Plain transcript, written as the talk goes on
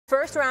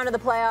first round of the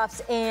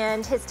playoffs,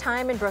 and his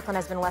time in Brooklyn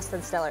has been less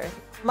than stellar.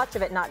 Much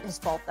of it not his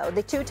fault, though.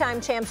 The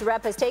two-time champs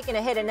rep has taken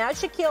a hit, and now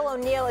Shaquille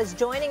O'Neal is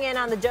joining in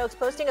on the jokes,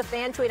 posting a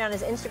fan tweet on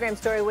his Instagram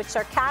story, which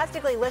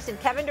sarcastically listed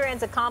Kevin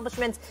Durant's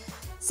accomplishments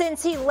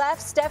since he left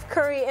Steph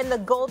Curry and the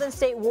Golden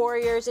State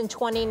Warriors in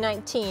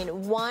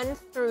 2019. 1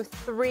 through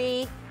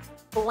 3,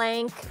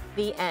 blank,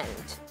 the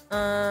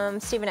end.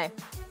 Stephen A.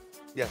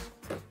 Yes.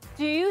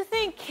 Do you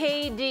think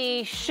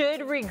KD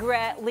should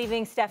regret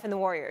leaving Steph and the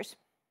Warriors?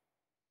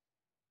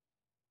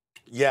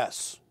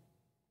 Yes.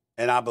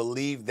 And I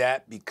believe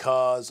that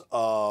because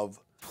of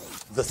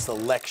the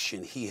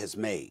selection he has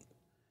made.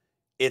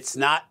 It's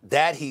not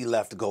that he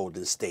left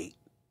Golden State.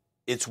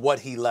 It's what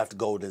he left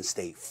Golden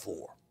State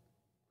for.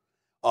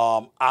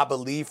 I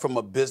believe from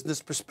a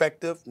business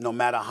perspective, no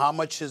matter how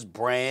much his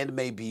brand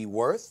may be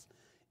worth,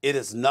 it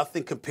is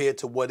nothing compared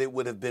to what it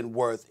would have been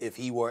worth if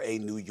he were a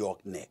New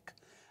York Knick.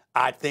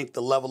 I think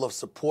the level of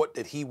support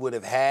that he would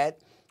have had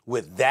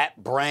with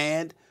that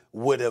brand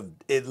would have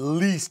at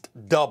least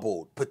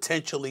doubled,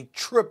 potentially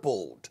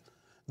tripled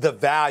the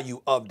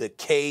value of the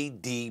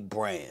KD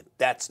brand.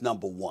 That's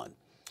number one.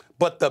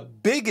 But the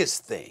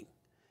biggest thing,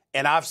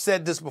 and I've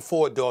said this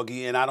before,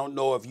 Doggy, and I don't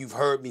know if you've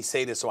heard me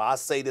say this, so I'll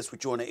say this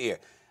with you on the air.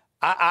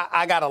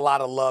 I got a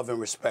lot of love and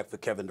respect for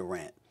Kevin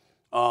Durant.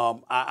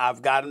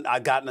 I've gotten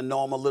to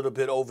know him a little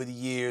bit over the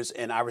years,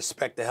 and I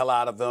respect the hell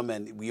out of him,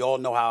 and we all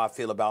know how I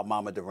feel about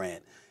Mama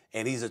Durant.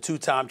 And he's a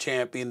two-time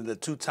champion, the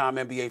two-time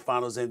NBA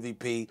Finals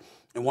MVP,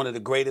 and one of the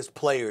greatest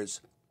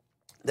players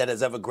that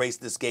has ever graced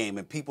this game.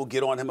 And people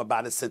get on him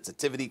about his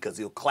sensitivity because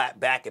he'll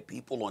clap back at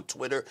people on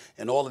Twitter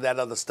and all of that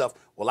other stuff.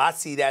 Well, I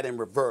see that in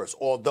reverse.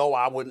 Although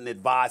I wouldn't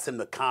advise him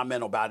to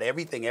comment about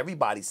everything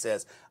everybody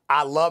says,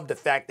 I love the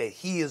fact that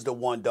he is the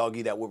one,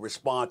 Doggy, that will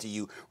respond to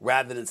you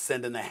rather than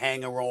sending a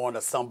hanger-on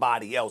or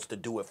somebody else to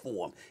do it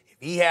for him. If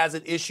he has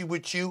an issue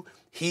with you,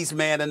 he's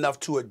man enough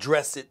to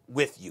address it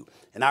with you.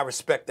 And I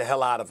respect the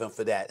hell out of him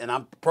for that. And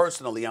I'm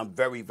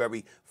very,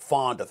 very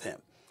fond of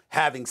him.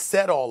 Having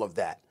said all of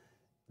that,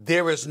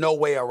 there is no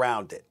way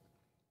around it.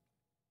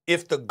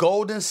 If the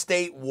Golden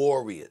State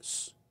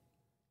Warriors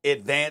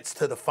advance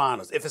to the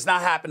finals, if it's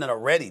not happening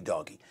already,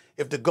 Doggy,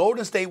 if the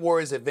Golden State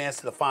Warriors advance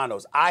to the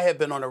finals, I have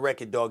been on the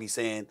record, Doggy,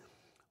 saying,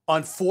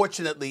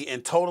 unfortunately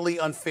and totally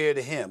unfair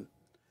to him,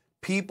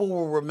 people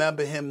will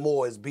remember him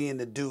more as being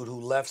the dude who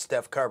left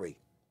Steph Curry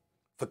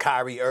for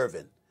Kyrie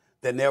Irving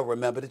than they'll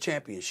remember the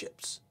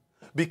championships.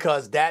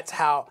 Because that's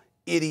how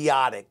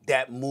idiotic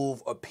that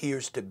move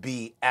appears to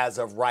be as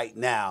of right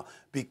now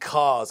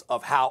because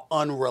of how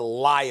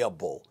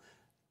unreliable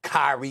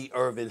Kyrie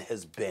Irving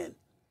has been.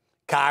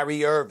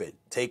 Kyrie Irving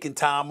taking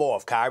time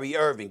off. Kyrie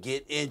Irving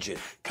getting injured.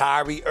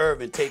 Kyrie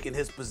Irving taking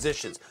his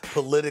positions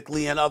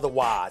politically and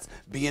otherwise,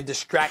 being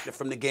distracted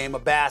from the game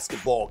of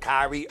basketball.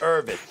 Kyrie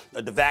Irving,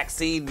 the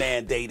vaccine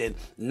mandate, and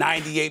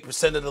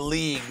 98% of the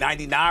league,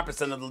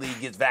 99% of the league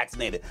gets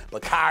vaccinated.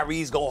 But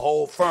Kyrie's going to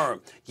hold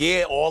firm.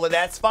 Yeah, all of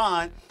that's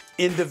fine.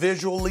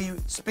 Individually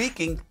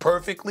speaking,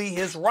 perfectly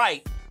his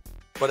right.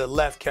 But it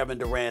left Kevin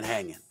Durant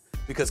hanging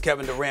because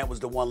Kevin Durant was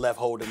the one left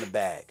holding the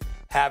bag,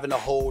 having to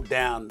hold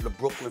down the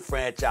Brooklyn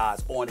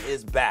franchise on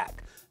his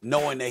back,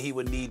 knowing that he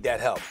would need that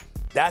help.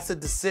 That's a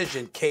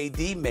decision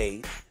KD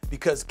made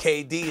because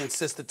KD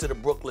insisted to the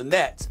Brooklyn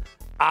Nets,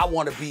 I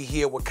want to be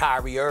here with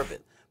Kyrie Irving.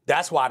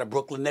 That's why the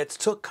Brooklyn Nets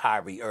took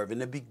Kyrie Irving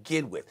to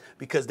begin with,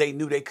 because they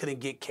knew they couldn't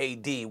get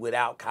KD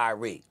without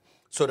Kyrie.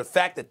 So the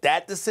fact that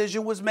that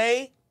decision was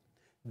made,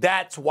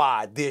 that's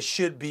why there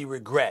should be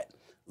regret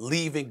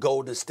leaving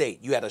Golden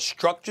State. You had a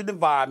structured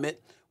environment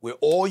where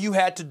all you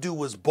had to do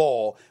was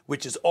ball,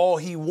 which is all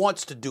he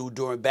wants to do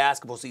during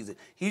basketball season.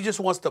 He just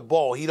wants to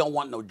ball. He don't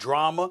want no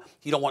drama.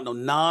 He don't want no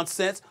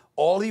nonsense.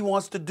 All he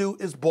wants to do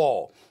is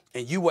ball.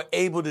 And you were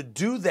able to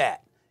do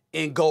that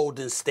in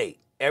Golden State.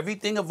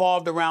 Everything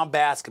evolved around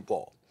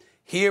basketball.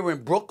 Here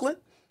in Brooklyn,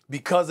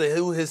 because of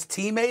who his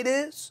teammate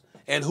is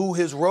and who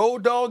his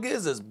road dog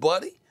is, his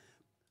buddy,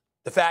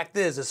 the fact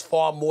is, it's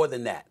far more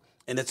than that.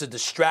 And it's a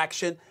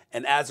distraction.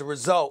 And as a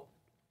result,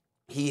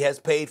 he has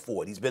paid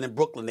for it. He's been in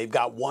Brooklyn. They've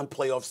got one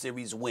playoff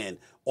series win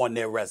on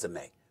their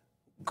resume.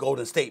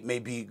 Golden State may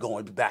be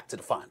going back to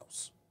the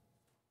finals.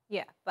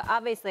 Yeah, but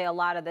obviously a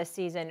lot of this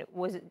season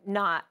was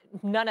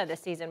none of the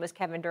season was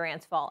Kevin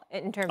Durant's fault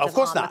in terms of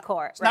on the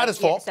court. It's not his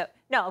fault. So,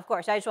 no, of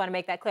course. I just want to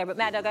make that clear. But,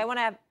 Mad Dog, I want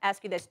to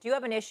ask you this. Do you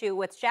have an issue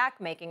with Shaq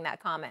making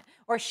that comment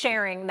or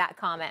sharing that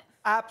comment?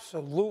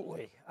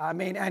 Absolutely. I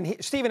mean, and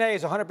Stephen A.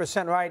 is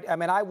 100% right. I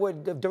mean,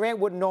 if Durant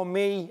wouldn't know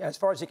me as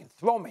far as he can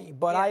throw me,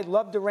 but I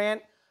love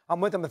Durant. I'm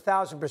with him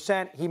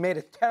 1,000%. He made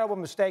a terrible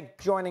mistake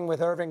joining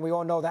with Irving. We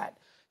all know that.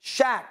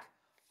 Shaq,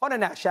 hold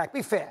on now, Shaq,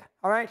 be fair,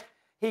 all right?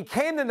 He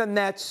came to the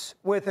Nets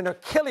with an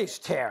Achilles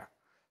tear,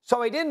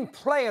 so he didn't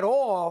play at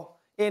all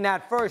in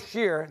that first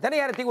year. Then he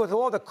had to deal with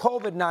all the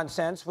COVID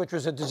nonsense, which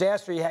was a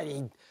disaster. He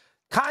had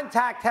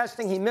contact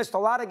testing. He missed a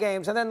lot of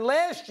games. And then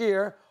last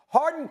year,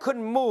 Harden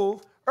couldn't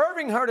move.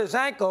 Irving hurt his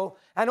ankle,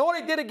 and all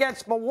he did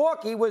against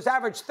Milwaukee was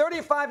average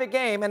 35 a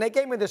game, and they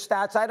gave me the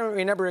stats. I don't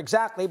remember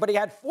exactly, but he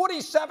had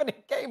 47 in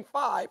Game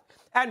 5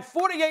 and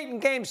 48 in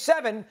Game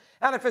 7,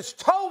 and if his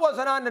toe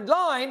wasn't on the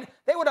line,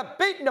 they would have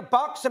beaten the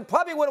Bucks and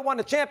probably would have won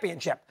the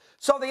championship.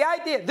 So the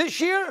idea,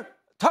 this year,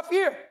 tough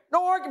year,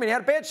 no argument. He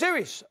had a bad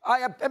series.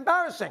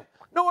 Embarrassing,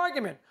 no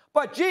argument.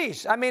 But,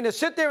 geez, I mean, to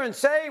sit there and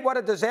say what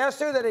a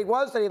disaster that he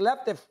was, that he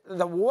left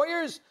the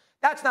Warriors,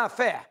 that's not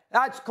fair.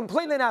 That's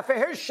completely not fair.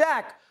 Here's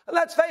Shaq.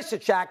 Let's face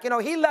it, Shaq. You know,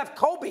 he left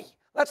Kobe.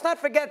 Let's not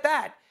forget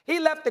that. He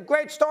left a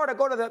great star to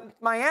go to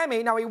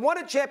Miami. Now, he won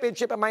a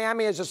championship in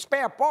Miami as a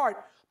spare part,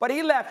 but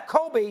he left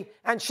Kobe,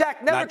 and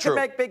Shaq never could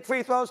make big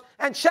free throws.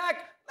 And Shaq,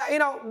 you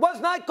know,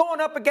 was not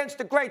going up against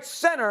a great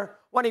center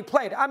when he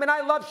played. I mean, I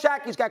love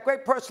Shaq. He's got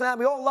great personality.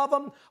 We all love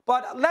him.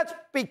 But let's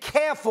be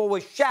careful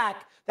with Shaq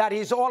that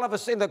he's all of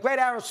us in the great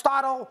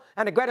Aristotle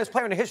and the greatest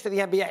player in the history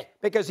of the NBA,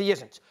 because he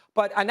isn't.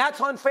 And that's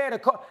unfair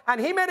to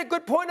and he made a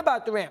good point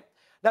about Durant.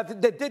 Now,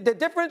 the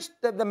difference,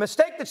 the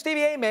mistake that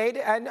Stevie A made,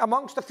 and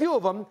amongst a few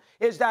of them,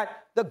 is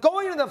that the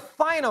going to the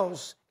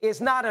finals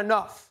is not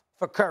enough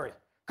for Curry.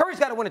 Curry's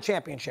got to win a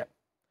championship.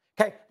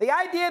 Okay, the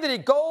idea that he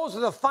goes to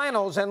the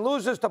finals and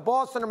loses to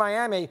Boston or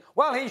Miami,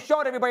 well, he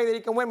showed everybody that he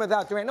can win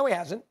without Durant. No, he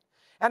hasn't.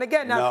 And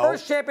again, that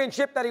first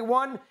championship that he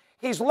won,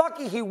 he's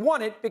lucky he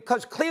won it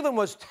because Cleveland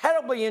was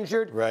terribly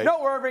injured. Right.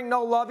 No Irving,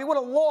 no Love. He would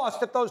have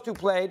lost if those two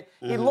played.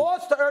 Mm-hmm. He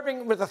lost to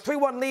Irving with a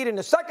 3-1 lead in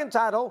the second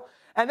title,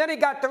 and then he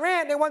got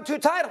Durant, and they won 2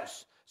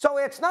 titles. So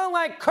it's not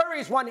like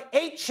Curry's won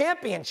 8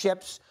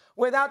 championships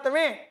without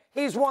Durant.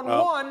 He's won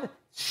 1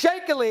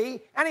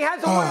 shakily, and he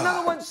hasn't won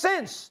another one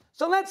since.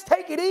 So let's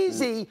take it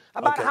easy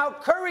about how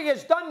Curry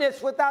has done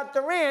this without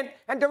Durant,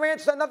 and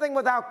Durant's done nothing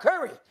without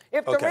Curry.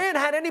 If Durant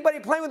had anybody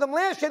playing with him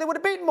last year, they would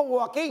have beaten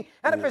Milwaukee.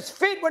 And if his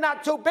feet were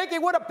not too big, he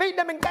would have beaten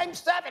them in Game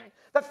 7.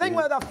 The thing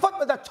where the foot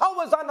with the toe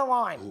was on the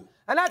line.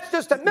 And that's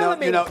just a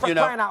millimeter for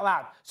crying out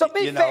loud. So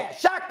be fair.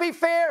 Shaq, be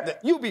fair.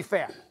 You be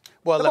fair.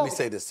 Well, let me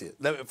say this here.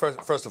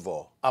 First of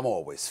all, I'm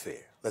always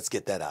fair. Let's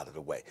get that out of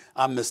the way.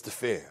 I'm Mr.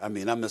 Fair. I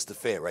mean, I'm Mr.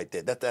 Fair right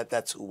there.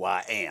 That's who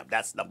I am.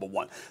 That's number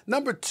one.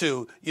 Number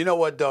two, you know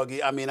what,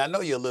 doggy? I mean, I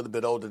know you're a little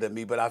bit older than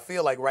me, but I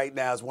feel like right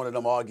now is one of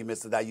them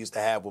arguments that I used to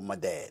have with my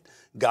dad.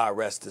 God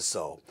rest his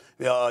soul.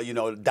 You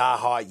know,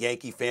 diehard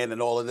Yankee fan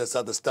and all of this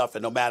other stuff.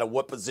 And no matter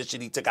what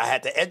position he took, I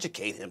had to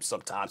educate him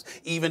sometimes,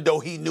 even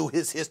though he knew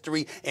his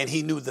history and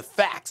he knew the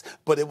facts.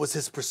 But it was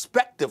his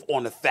perspective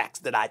on the facts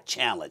that I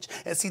challenged.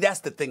 And see,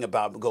 that's the thing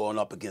about going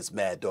up against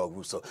Mad Dog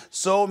Russo.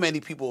 So many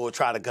people will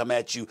try to come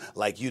at you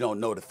like you don't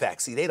know the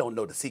facts. See, they don't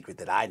know the secret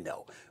that I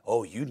know.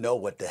 Oh, you know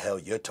what the hell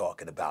you're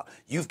talking about.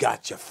 You've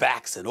got your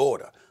facts in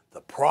order.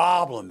 The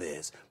problem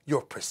is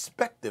your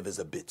perspective is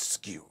a bit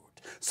skewed.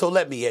 So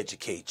let me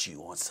educate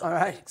you on some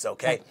things,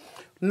 okay?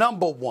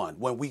 Number one,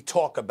 when we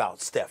talk about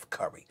Steph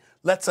Curry,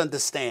 let's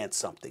understand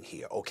something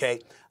here, okay?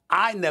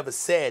 I never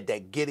said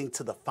that getting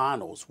to the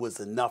finals was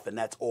enough and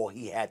that's all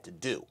he had to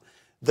do.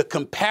 The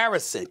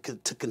comparison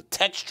to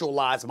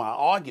contextualize my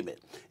argument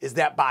is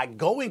that by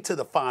going to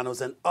the finals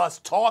and us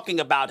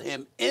talking about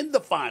him in the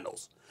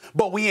finals,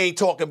 but we ain't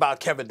talking about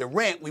Kevin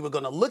Durant, we were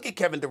going to look at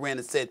Kevin Durant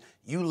and said,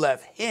 you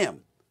left him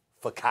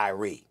for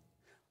Kyrie.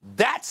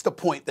 That's the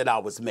point that I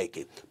was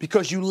making,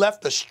 because you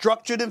left a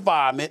structured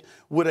environment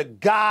with a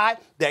guy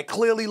that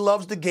clearly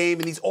loves the game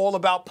and he's all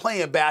about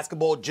playing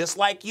basketball just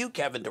like you,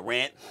 Kevin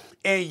Durant,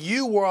 and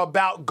you were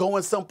about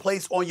going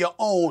someplace on your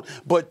own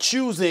but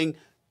choosing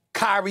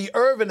Kyrie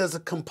Irving as a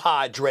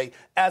compadre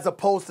as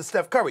opposed to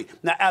Steph Curry.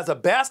 Now, as a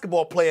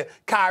basketball player,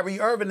 Kyrie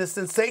Irving is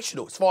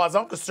sensational. As far as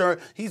I'm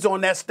concerned, he's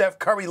on that Steph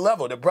Curry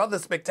level. The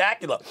brother's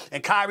spectacular.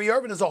 And Kyrie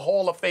Irving is a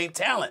Hall of Fame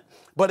talent.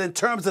 But in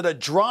terms of the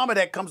drama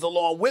that comes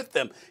along with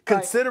them,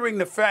 considering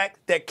the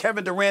fact that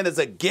Kevin Durant is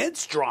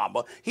against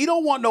drama, he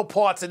don't want no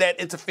parts of that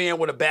interfering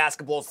with a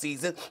basketball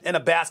season and a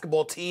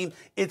basketball team.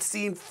 It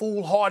seemed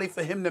foolhardy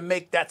for him to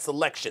make that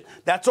selection.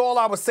 That's all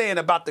I was saying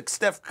about the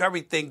Steph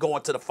Curry thing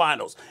going to the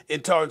finals in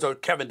terms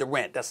of Kevin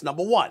Durant. That's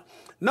number one.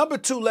 Number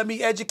two, let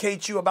me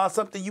educate you about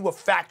something you were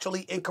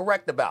factually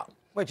incorrect about.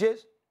 Which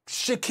is?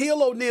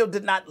 Shaquille O'Neal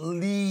did not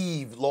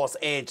leave Los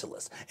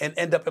Angeles and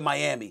end up in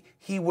Miami.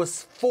 He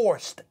was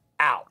forced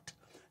out.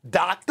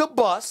 Dr.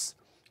 Buss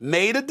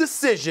made a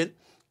decision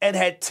and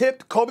had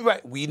tipped Kobe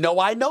Bryant. We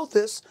know I know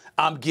this.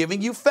 I'm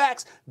giving you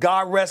facts.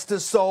 God rest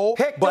his soul.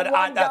 Pick the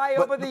one guy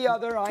over the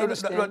other. I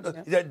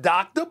understand.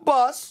 Dr.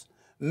 Buss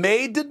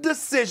made the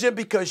decision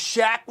because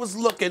Shaq was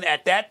looking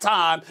at that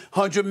time.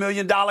 $100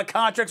 million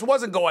contracts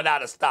wasn't going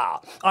out of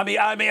style.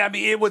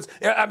 It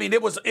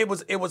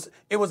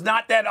was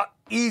not that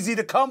easy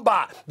to come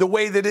by the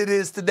way that it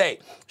is today.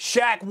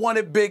 Shaq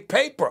wanted big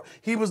paper.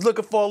 He was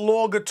looking for a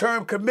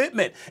longer-term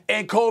commitment,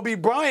 and Kobe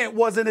Bryant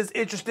wasn't as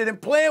interested in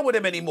playing with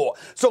him anymore.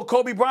 So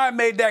Kobe Bryant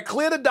made that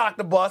clear to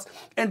Dr. Buss,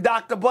 and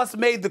Dr. Buss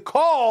made the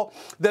call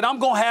that I'm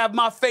going to have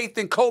my faith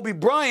in Kobe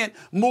Bryant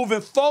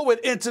moving forward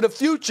into the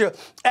future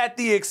at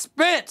the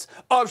expense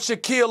of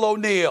Shaquille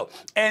O'Neal.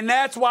 And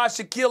that's why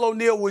Shaquille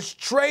O'Neal was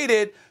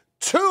traded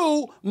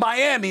to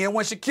Miami. And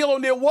when Shaquille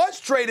O'Neal was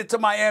traded to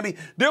Miami,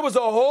 there was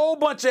a whole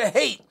bunch of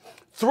hate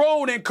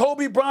thrown in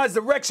Kobe Bryant's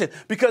direction,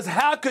 because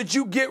how could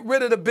you get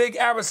rid of the big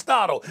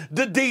Aristotle,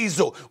 the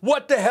Diesel?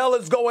 What the hell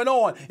is going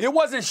on? It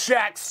wasn't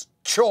Shaq's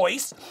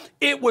choice.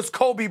 It was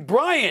Kobe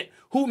Bryant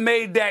who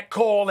made that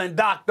call, and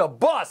Dr.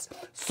 Buss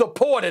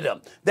supported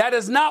him. That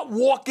is not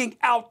walking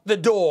out the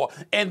door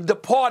and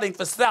departing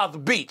for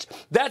South Beach.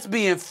 That's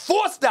being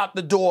forced out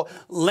the door,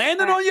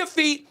 landing on your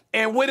feet,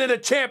 and winning a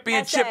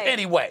championship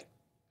anyway.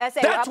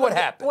 That's what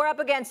happened. We're up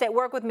against it.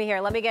 Work with me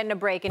here. Let me get in a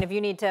break, and if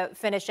you need to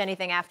finish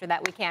anything after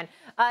that, we can.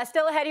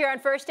 Still ahead here on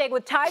First Take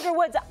with Tiger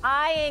Woods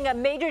eyeing a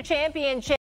major championship.